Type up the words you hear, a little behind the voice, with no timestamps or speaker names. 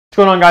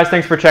What's going on, guys?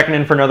 Thanks for checking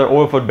in for another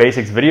Oilfield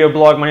Basics video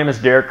blog. My name is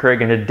Derek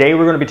Craig, and today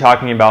we're going to be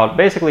talking about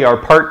basically our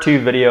part 2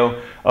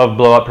 video of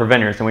blowout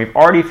preventers. And we've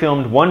already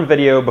filmed one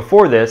video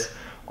before this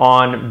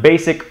on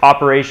basic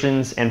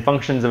operations and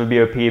functions of a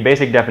BOP,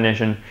 basic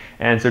definition.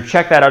 And so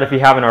check that out if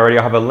you haven't already.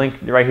 I'll have a link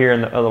right here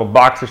in a little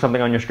box or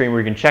something on your screen where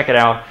you can check it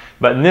out.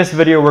 But in this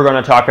video, we're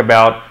going to talk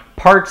about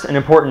parts and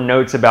important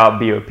notes about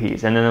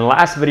BOPs. And in the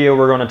last video,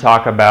 we're going to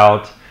talk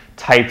about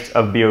types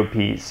of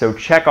BOPs. So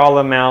check all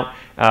of them out.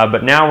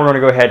 But now we're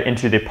going to go ahead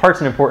into the parts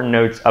and important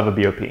notes of a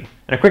BOP. And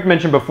a quick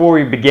mention before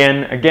we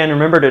begin, again,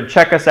 remember to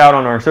check us out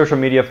on our social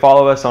media,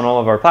 follow us on all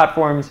of our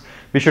platforms,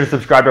 be sure to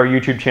subscribe to our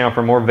YouTube channel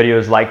for more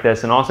videos like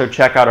this, and also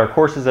check out our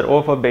courses at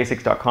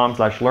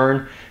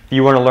oilfieldbasics.com/learn if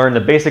you want to learn the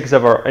basics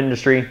of our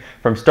industry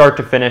from start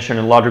to finish in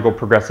a logical,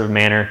 progressive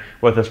manner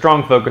with a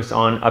strong focus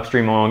on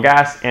upstream oil and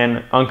gas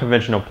and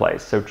unconventional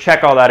plays. So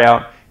check all that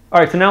out.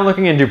 All right, so now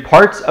looking into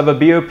parts of a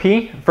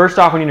BOP, first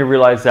off, we need to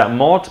realize that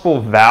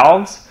multiple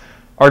valves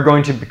are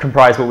going to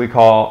comprise what we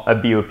call a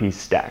BOP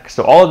stack.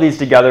 So all of these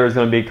together is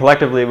going to be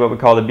collectively what we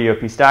call the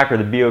BOP stack, or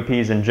the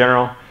BOPs in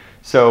general.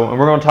 And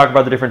we're going to talk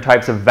about the different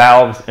types of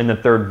valves in the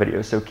third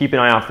video, so keep an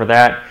eye out for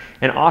that.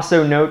 And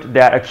also note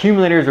that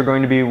accumulators are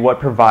going to be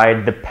what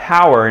provide the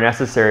power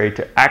necessary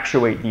to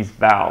actuate these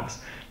valves.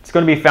 It's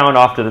going to be found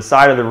off to the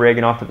side of the rig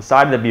and off to the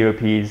side of the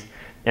BOPs.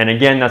 And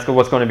again, that's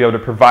what's going to be able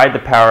to provide the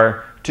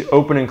power to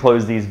open and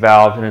close these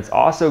valves. And it's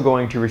also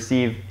going to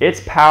receive its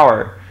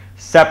power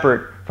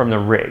separate from the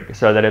rig,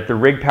 so that if the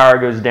rig power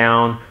goes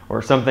down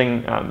or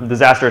something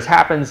disastrous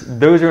happens,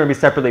 those are going to be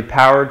separately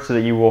powered so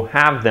that you will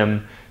have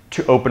them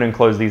to open and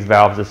close these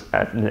valves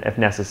if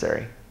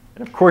necessary.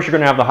 And of course, you're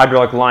going to have the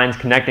hydraulic lines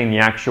connecting the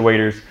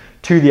actuators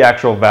to the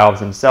actual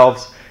valves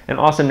themselves. And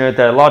also note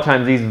that a lot of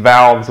times these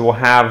valves will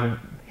have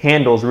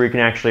handles where you can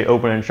actually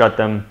open and shut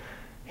them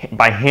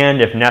by hand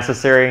if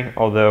necessary,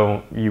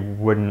 although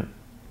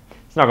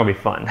it's not going to be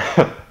fun.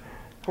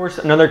 Of course,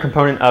 another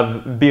component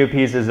of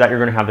BOPs is that you're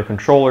going to have the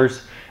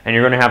controllers, and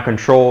you're going to have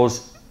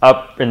controls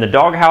up in the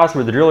doghouse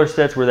where the driller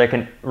sits, where they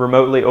can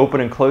remotely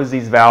open and close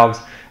these valves,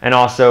 and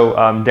also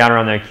down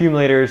around the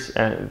accumulators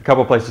and a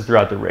couple places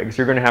throughout the rig. So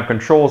you're going to have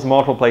controls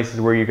multiple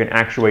places where you can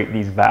actuate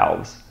these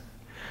valves.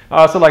 I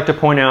also like to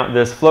point out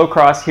this flow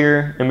cross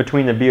here in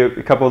between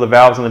a couple of the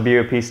valves on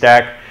the BOP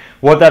stack.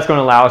 What that's going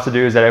to allow us to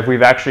do is that if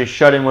we've actually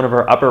shut in one of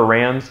our upper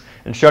rams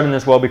and shut in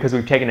this well because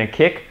we've taken a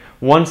kick,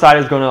 one side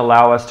is going to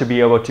allow us to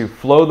be able to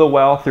flow the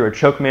well through a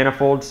choke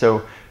manifold,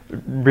 so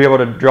be able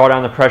to draw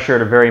down the pressure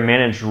at a very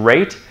managed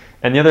rate,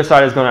 and the other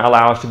side is going to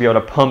allow us to be able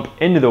to pump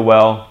into the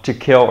well to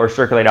kill or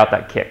circulate out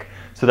that kick.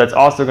 So that's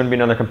also going to be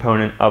another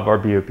component of our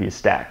BOP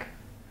stack.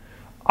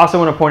 Also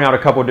want to point out a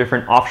couple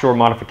different offshore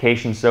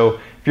modifications. So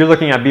if you're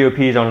looking at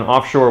BOPs on an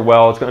offshore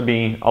well, it's going to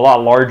be a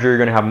lot larger, you're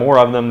going to have more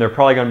of them, they're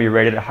probably going to be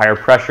rated at higher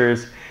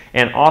pressures,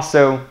 and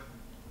also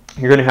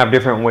you're going to have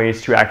different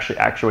ways to actually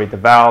actuate the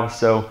valves.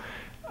 So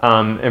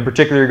in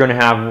particular, you're going to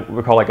have what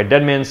we call like a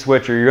dead man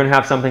switch, or you're going to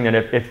have something that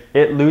if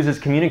it loses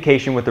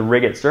communication with the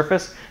rig at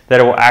surface,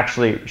 that it will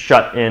actually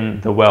shut in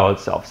the well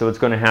itself. So it's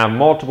going to have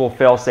multiple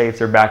fail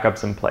safes or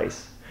backups in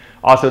place.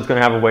 Also, it's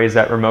going to have ways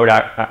that remote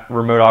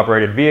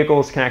operated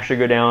vehicles can actually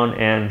go down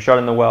and shut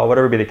in the well,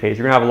 whatever be the case.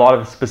 You're going to have a lot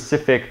of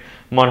specific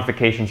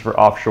modifications for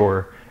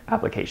offshore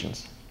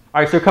applications.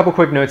 All right, so a couple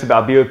quick notes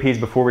about BOPs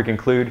before we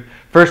conclude.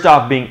 First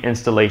off being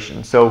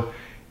installation. So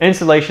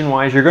installation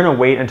wise, you're going to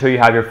wait until you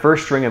have your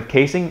first string of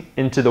casing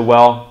into the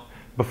well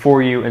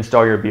before you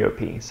install your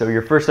BOP. So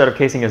your first set of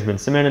casing has been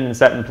cemented and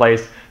set in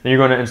place, then you're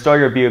going to install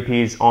your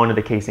BOPs onto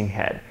the casing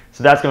head.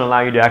 So that's going to allow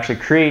you to actually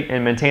create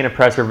and maintain a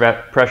pressure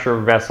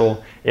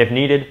vessel if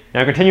needed.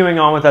 Now, continuing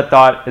on with that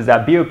thought is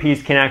that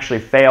BOPs can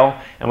actually fail,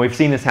 and we've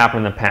seen this happen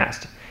in the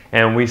past.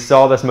 And we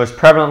saw this most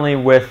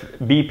prevalently with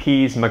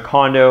BP's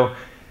Macondo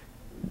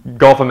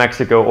Gulf of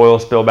Mexico oil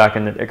spill back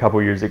a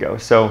couple years ago.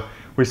 So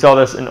we saw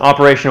this in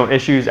operational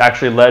issues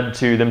actually led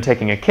to them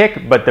taking a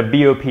kick, but the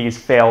BOPs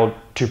failed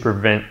to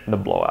prevent the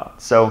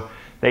blowout. So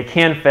they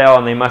can fail,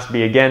 and they must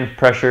be, again,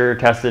 pressure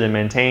tested and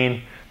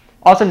maintained.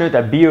 Also note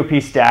that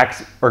BOP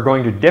stacks are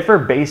going to differ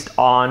based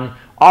on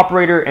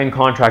operator and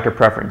contractor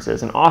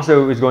preferences, and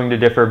also is going to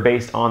differ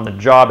based on the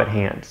job at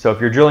hand. So if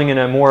you're drilling in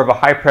a more of a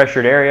high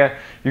pressured area,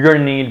 you're going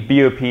to need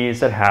BOPs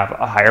that have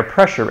a higher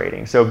pressure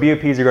rating. So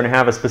BOPs are going to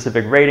have a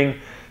specific rating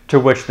to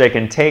which they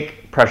can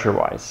take pressure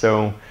wise.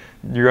 So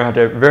you're going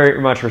to have to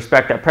very much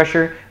respect that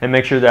pressure and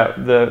make sure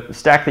that the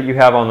stack that you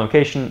have on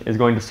location is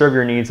going to serve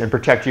your needs and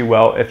protect you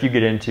well if you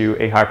get into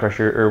a high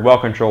pressure or well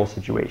control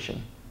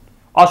situation.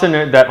 Also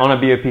note that on a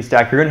BOP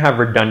stack, you're going to have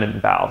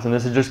redundant valves, and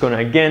this is just going to,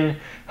 again,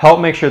 help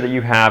make sure that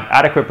you have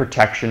adequate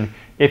protection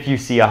if you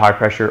see a high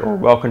pressure or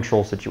well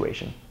control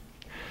situation.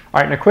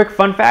 All right, and a quick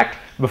fun fact,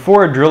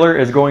 before a driller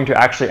is going to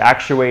actually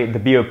actuate the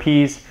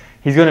BOPs,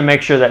 he's going to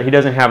make sure that he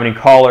doesn't have any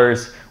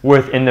collars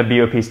within the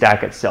BOP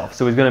stack itself.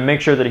 So he's going to make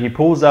sure that he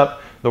pulls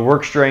up the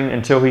work string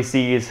until he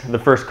sees the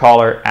first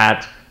collar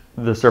at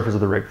the surface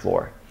of the rig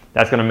floor.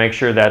 That's going to make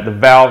sure that the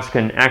valves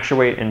can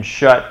actuate and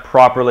shut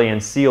properly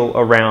and seal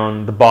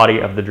around the body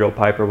of the drill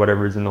pipe or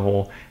whatever is in the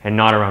hole, and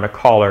not around a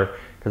collar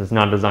because it's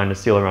not designed to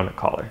seal around a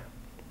collar.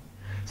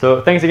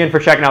 So thanks again for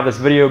checking out this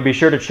video. Be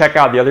sure to check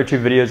out the other two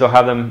videos. I'll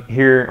have them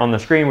here on the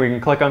screen where you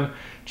can click them.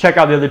 Check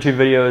out the other two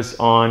videos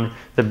on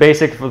the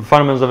basic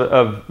fundamentals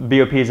of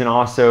BOPs and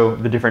also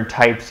the different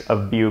types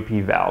of BOP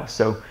valves.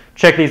 So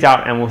check these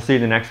out and we'll see you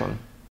in the next one.